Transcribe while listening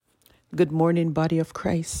Good morning, body of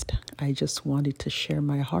Christ. I just wanted to share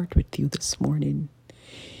my heart with you this morning.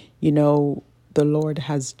 You know, the Lord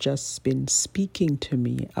has just been speaking to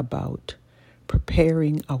me about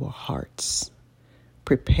preparing our hearts,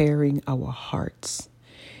 preparing our hearts.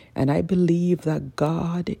 And I believe that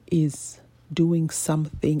God is doing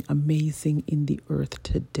something amazing in the earth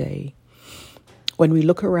today. When we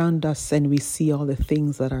look around us and we see all the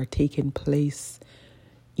things that are taking place,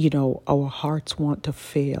 our hearts want to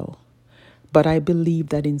fail. But I believe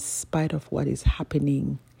that in spite of what is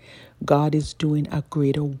happening, God is doing a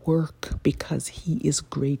greater work because He is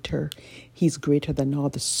greater. He's greater than all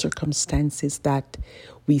the circumstances that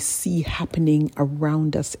we see happening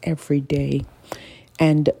around us every day.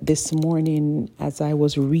 And this morning, as I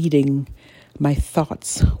was reading, my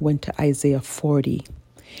thoughts went to Isaiah 40.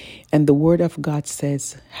 And the Word of God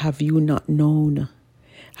says, "Have you not known?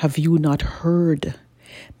 Have you not heard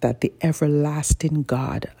that the everlasting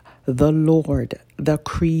God, the Lord, the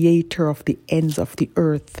creator of the ends of the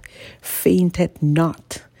earth, fainteth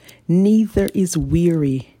not, neither is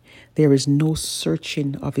weary. There is no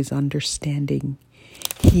searching of his understanding.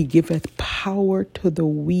 He giveth power to the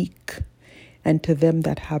weak, and to them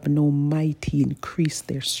that have no might he increase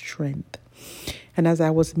their strength." And as I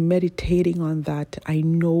was meditating on that, I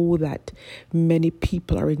know that many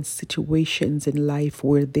people are in situations in life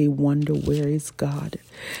where they wonder, where is God?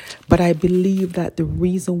 But I believe that the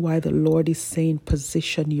reason why the Lord is saying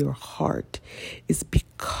position your heart is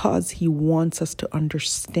because He wants us to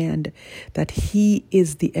understand that He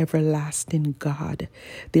is the everlasting God.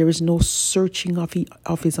 There is no searching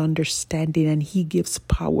of His understanding, and He gives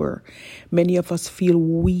power. Many of us feel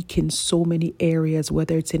weak in so many areas,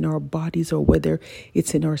 whether it's in our bodies or whether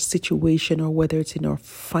it's in our situation or whether it's in our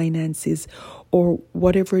finances or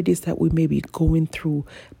whatever it is that we may be going through.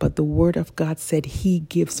 But the Word of God said He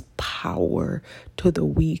gives power to the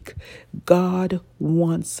weak. God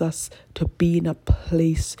wants us to be in a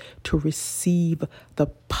place to receive the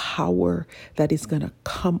power that is going to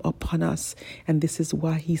come upon us. And this is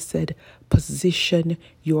why He said, position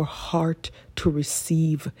your heart to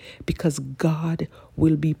receive, because God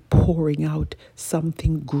will be pouring out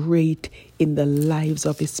something great in the lives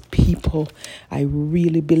of His people. I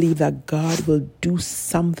really believe that God will do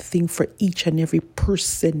something for each and every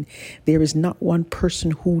person. There is not one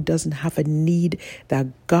person who doesn't have a need,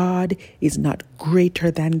 that God is not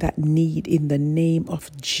greater than that need, in the name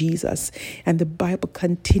of Jesus. And the Bible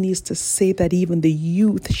continues to say that even the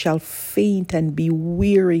youth shall faint and be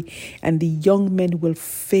weary, and the young men will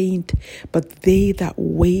faint, but they that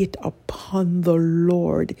wait upon the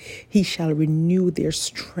Lord, He shall renew their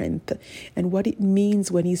strength. And what it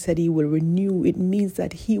means when He said He will renew, it means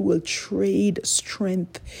that He will trade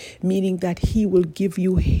strength, meaning that He will give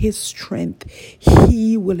you His strength.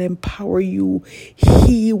 He will empower you.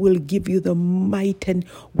 He will give you the might and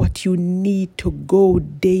what you need to go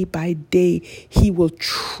day by day. He will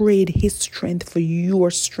trade His strength for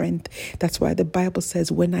your strength. That's why the Bible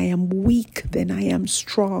says, when I am weak, then I am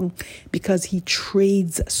strong, because He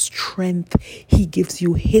trades strength. He gives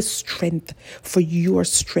you His strength for your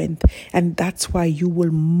strength. And that's why you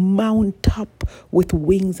will mount up with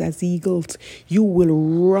wings as eagles. You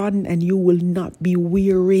will run and you will not be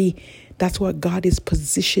weary. That's what God is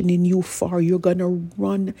positioning you for. You're going to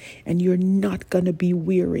run and you're not going to be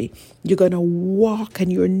weary. You're going to walk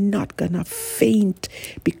and you're not going to faint,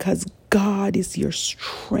 because God is your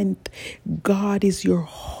strength. God is your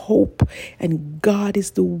hope. And God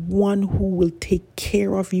is the one who will take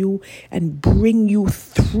care of you and bring you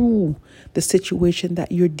through the situation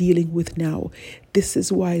that you're dealing with now. This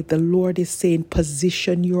is why the Lord is saying,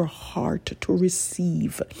 position your heart to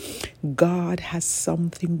receive. God has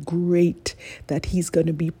something great that He's going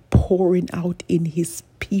to be pouring out in His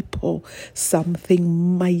people,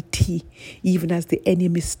 something mighty. Even as the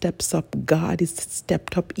enemy steps up, God is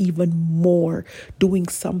stepped up even more, doing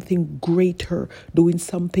something greater, doing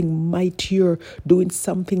something mightier, doing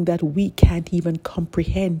something that we can't even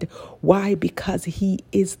comprehend. Why? Because He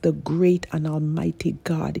is the great and almighty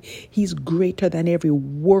God. He's greater than every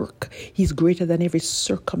work. He's greater than every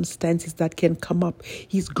circumstances that can come up.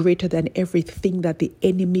 He's greater than everything that the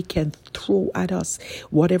enemy can throw at us.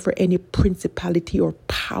 Whatever any principality or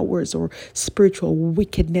powers or spiritual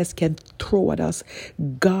wickedness can throw at us,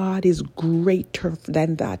 God is greater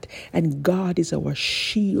than that. And God is our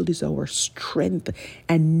shield, is our strength,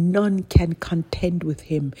 and none can contend with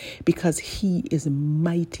Him, because He is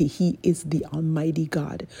mighty. He is the Almighty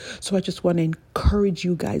God. So I just want to encourage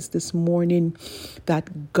you guys this morning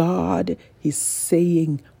that God is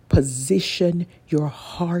saying, position your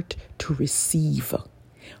heart to receive.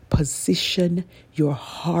 Position your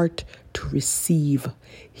heart to receive.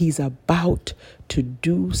 He's about to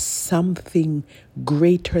do something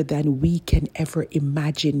greater than we can ever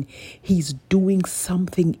imagine. He's doing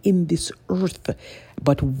something in this earth,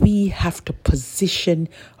 but we have to position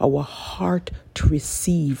our heart to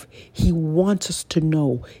receive. He wants us to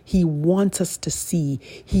know. He wants us to see.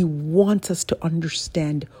 He wants us to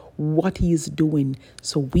understand what he is doing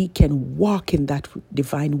so we can walk in that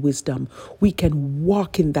divine wisdom. We can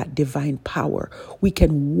walk in that divine power. We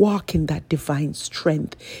can walk in that divine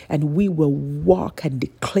strength, and we will walk and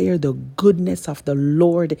declare the goodness of the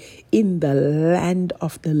Lord in the land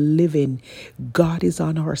of the living. God is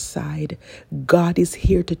on our side. God is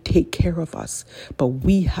here to take care of us, but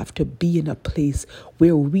we have to be in a place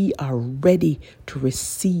where we are ready to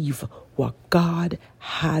receive what God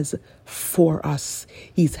has for us.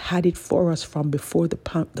 He's had it for us from before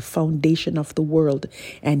the foundation of the world,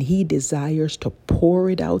 and he desires to pour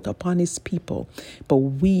it out upon his people. But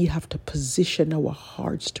we have to position our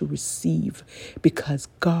hearts to receive, because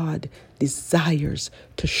God desires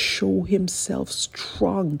to show himself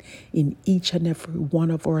strong in each and every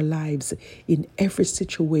one of our lives, in every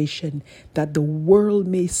situation, that the world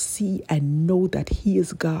may see and know that he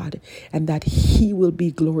is God, and that he will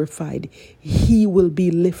be glorified, he will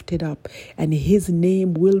be lifted up, and his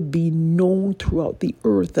name will be known throughout the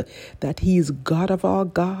earth, that he is God of all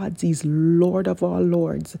gods, he's Lord of all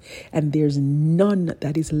lords, and there's none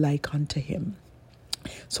that is like unto him.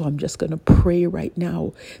 So I'm just going to pray right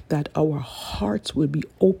now that our hearts will be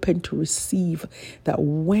open to receive, that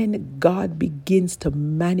when God begins to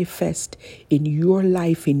manifest in your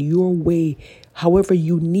life, in your way, however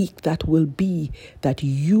unique that will be, that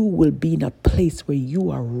you will be in a place where you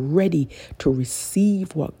are ready to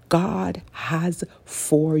receive what God has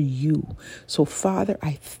for you. So Father,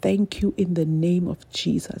 I thank you in the name of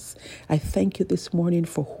Jesus. I thank you this morning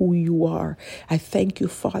for who you are. I thank you,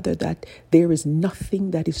 Father, that there is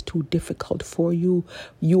nothing that is too difficult for you.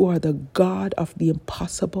 You are the God of the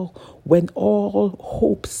impossible. When all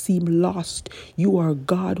hope seems lost, you are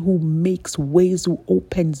God who makes ways, who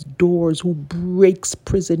opens doors, who breaks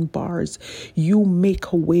prison bars. You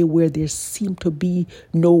make a way where there seemed to be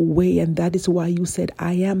no way, and that is why you said,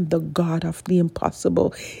 I am the God of the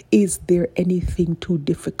impossible. Is there anything too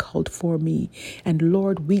difficult for me? And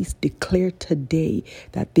Lord, we declare today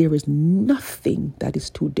that there is nothing that is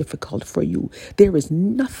too difficult for you. There is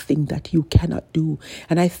nothing that you cannot do.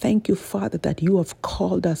 And I thank you, Father, that you have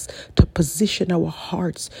called us to position our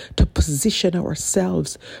hearts, to position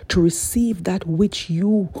ourselves, to receive that which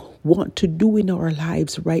you want to do in our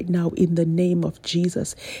lives right now in the name of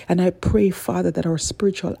Jesus. And I pray, Father, that our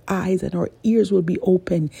spiritual eyes and our ears will be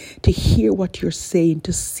open to hear what you're saying,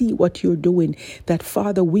 to see what you're doing, that,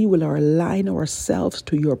 Father, we will align ourselves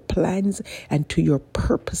to your plans and to your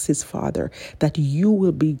purposes, Father, that you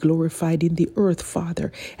will be glorified in the earth,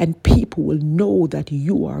 Father, and people will know that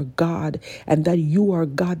you are God and that you are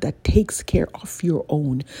God that takes care of your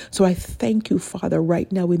own. So I thank you, Father,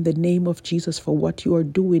 right now in the name of Jesus for what you are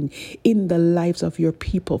doing in the lives of your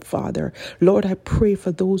people, Father. Lord, I pray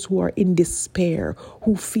for those who are in despair,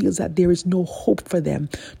 who feels that there is no hope for them,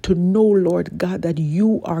 to know, Lord God, that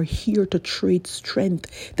you are here to trade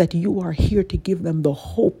strength, that you are here to give them the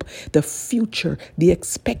hope, the future, the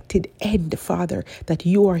expected end, Father, that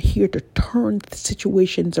you are here to turn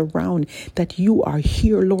situations around, that you are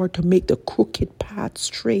here, Lord, to make the crooked path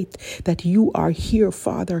straight, that you are here,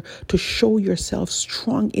 Father, to show yourself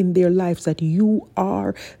strong in their lives, that you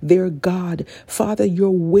are their God. Father, your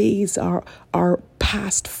ways are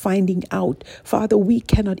past finding out. Father, we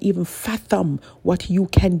cannot even fathom what you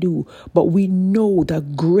can do, but we know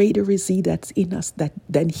that greater is he that's in us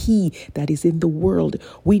than he that is in the world.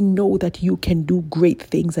 We know that you can do great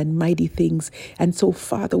things and mighty things. And so,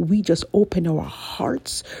 Father, we just open our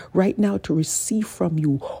hearts right now to receive from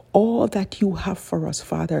you all that you have for us,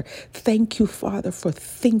 Father. Thank you, Father, for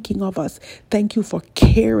thinking of us. Thank you for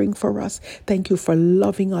caring for us. Thank you for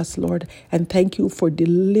loving us, Lord. And thank you for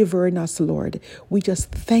delivering us, Lord. We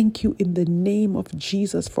just thank you in the name of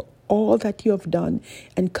Jesus for all that you have done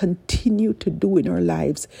and continue to do in our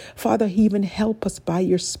lives. Father, even help us by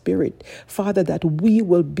your Spirit, Father, that we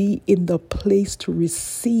will be in the place to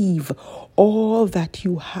receive all that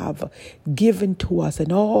you have given to us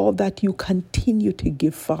and all that you continue to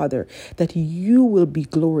give, Father, that you will be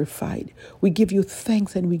glorified. We give you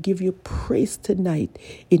thanks and we give you praise tonight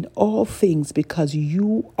in all things, because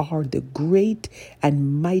you are the great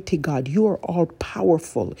and mighty God. You are all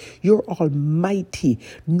powerful. You're almighty.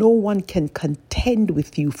 No one can contend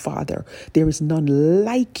with you, Father. There is none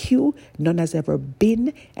like you, none has ever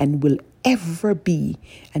been and will ever be.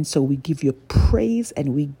 And so we give you praise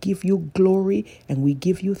and we give you glory and we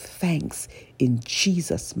give you thanks in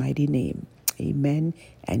Jesus' mighty name. Amen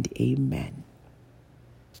and amen.